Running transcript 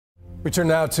We turn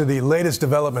now to the latest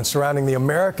developments surrounding the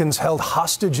Americans held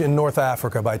hostage in North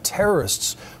Africa by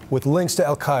terrorists with links to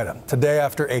al-Qaeda. Today,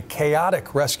 after a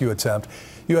chaotic rescue attempt,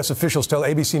 U.S. officials tell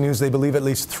ABC News they believe at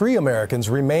least 3 Americans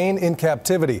remain in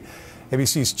captivity.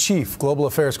 ABC's chief global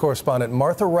affairs correspondent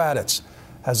Martha Raddatz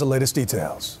has the latest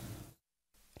details.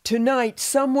 Tonight,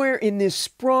 somewhere in this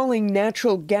sprawling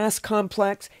natural gas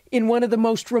complex in one of the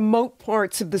most remote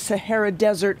parts of the Sahara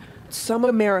Desert, some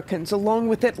Americans, along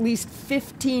with at least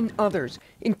 15 others,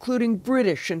 including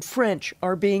British and French,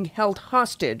 are being held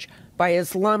hostage by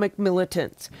Islamic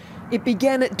militants. It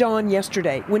began at dawn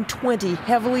yesterday when 20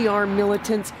 heavily armed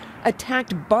militants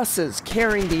attacked buses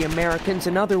carrying the Americans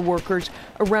and other workers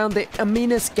around the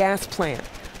Aminas gas plant.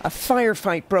 A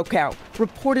firefight broke out,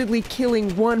 reportedly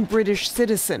killing 1 British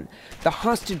citizen. The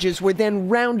hostages were then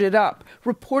rounded up,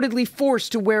 reportedly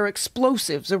forced to wear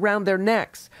explosives around their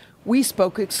necks. We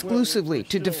spoke exclusively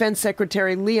to Defense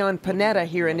Secretary Leon Panetta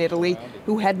here in Italy,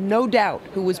 who had no doubt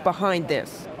who was behind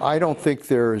this. I don't think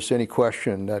there's any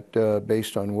question that,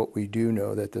 based on what we do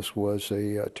know, that this was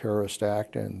a terrorist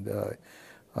act and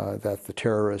that the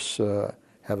terrorists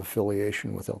have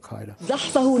affiliation with al-Qaeda.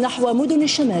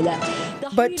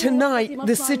 But tonight,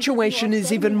 the situation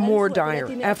is even more dire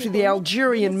after the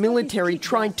Algerian military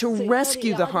tried to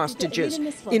rescue the hostages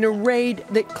in a raid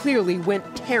that clearly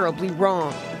went terribly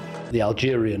wrong. The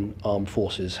Algerian armed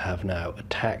forces have now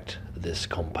attacked this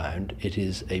compound. It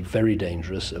is a very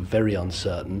dangerous, a very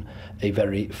uncertain, a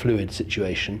very fluid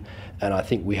situation, and I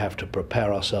think we have to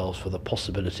prepare ourselves for the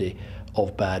possibility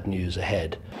of bad news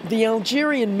ahead. The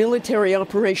Algerian military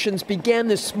operations began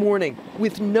this morning.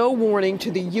 With no warning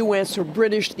to the U.S. or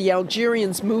British, the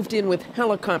Algerians moved in with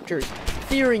helicopters,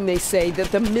 fearing, they say,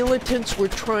 that the militants were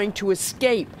trying to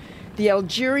escape. The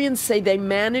Algerians say they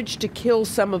managed to kill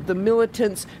some of the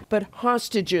militants, but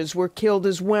hostages were killed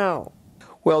as well.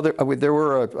 Well, there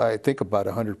were, I think, about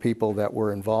 100 people that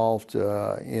were involved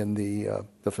in the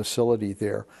facility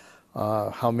there.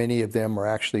 How many of them are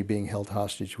actually being held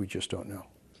hostage, we just don't know.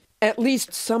 At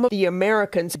least some of the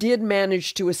Americans did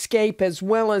manage to escape, as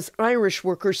well as Irish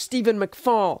worker Stephen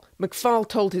McFall. McFall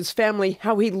told his family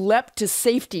how he leapt to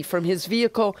safety from his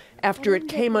vehicle after it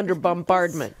came under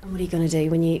bombardment. What are you going to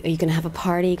do? Are you going to have a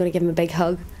party? Are you going to give him a big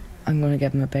hug? I'm going to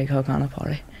give him a big hug and a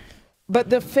party.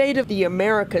 But the fate of the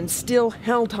Americans still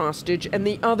held hostage and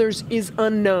the others is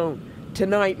unknown.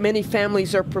 Tonight, many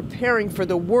families are preparing for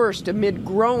the worst amid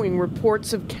growing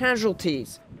reports of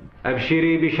casualties.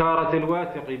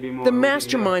 The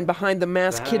mastermind behind the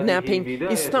mass kidnapping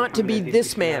is thought to be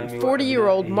this man,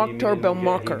 40-year-old Mokhtar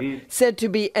Belmokhtar, said to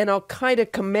be an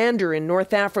al-Qaeda commander in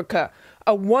North Africa,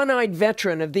 a one-eyed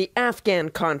veteran of the Afghan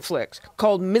conflicts,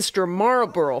 called Mr.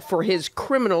 Marlborough for his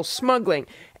criminal smuggling,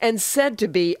 and said to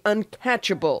be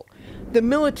uncatchable. The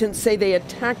militants say they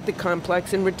attacked the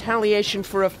complex in retaliation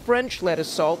for a French-led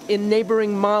assault in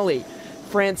neighboring Mali.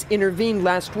 France intervened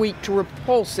last week to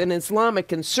repulse an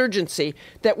Islamic insurgency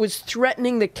that was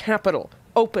threatening the capital,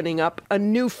 opening up a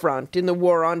new front in the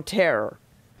war on terror.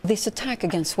 This attack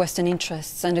against Western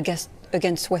interests and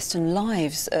against Western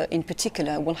lives in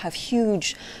particular will have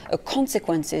huge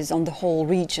consequences on the whole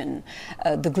region.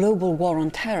 The global war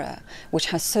on terror, which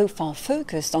has so far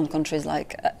focused on countries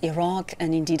like Iraq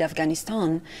and indeed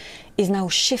Afghanistan, is now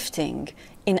shifting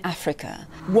in Africa.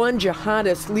 One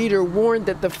jihadist leader warned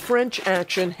that the French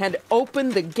action had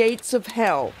opened the gates of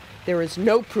hell. There is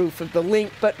no proof of the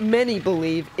link, but many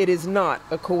believe it is not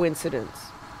a coincidence.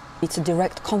 It's a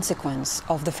direct consequence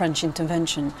of the French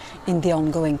intervention in the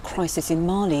ongoing crisis in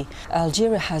Mali.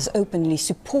 Algeria has openly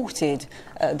supported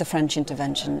the French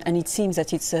intervention, and it seems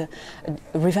that it's a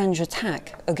revenge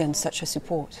attack against such a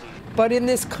support. But in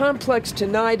this complex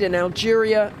tonight in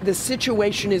Algeria, the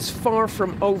situation is far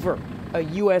from over. A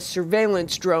U.S.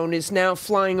 surveillance drone is now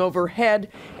flying overhead,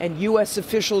 and U.S.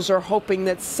 officials are hoping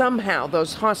that somehow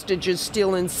those hostages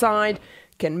still inside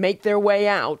can make their way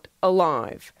out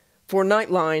alive. For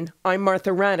Nightline, I'm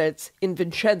Martha Raddatz in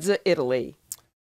Vicenza, Italy.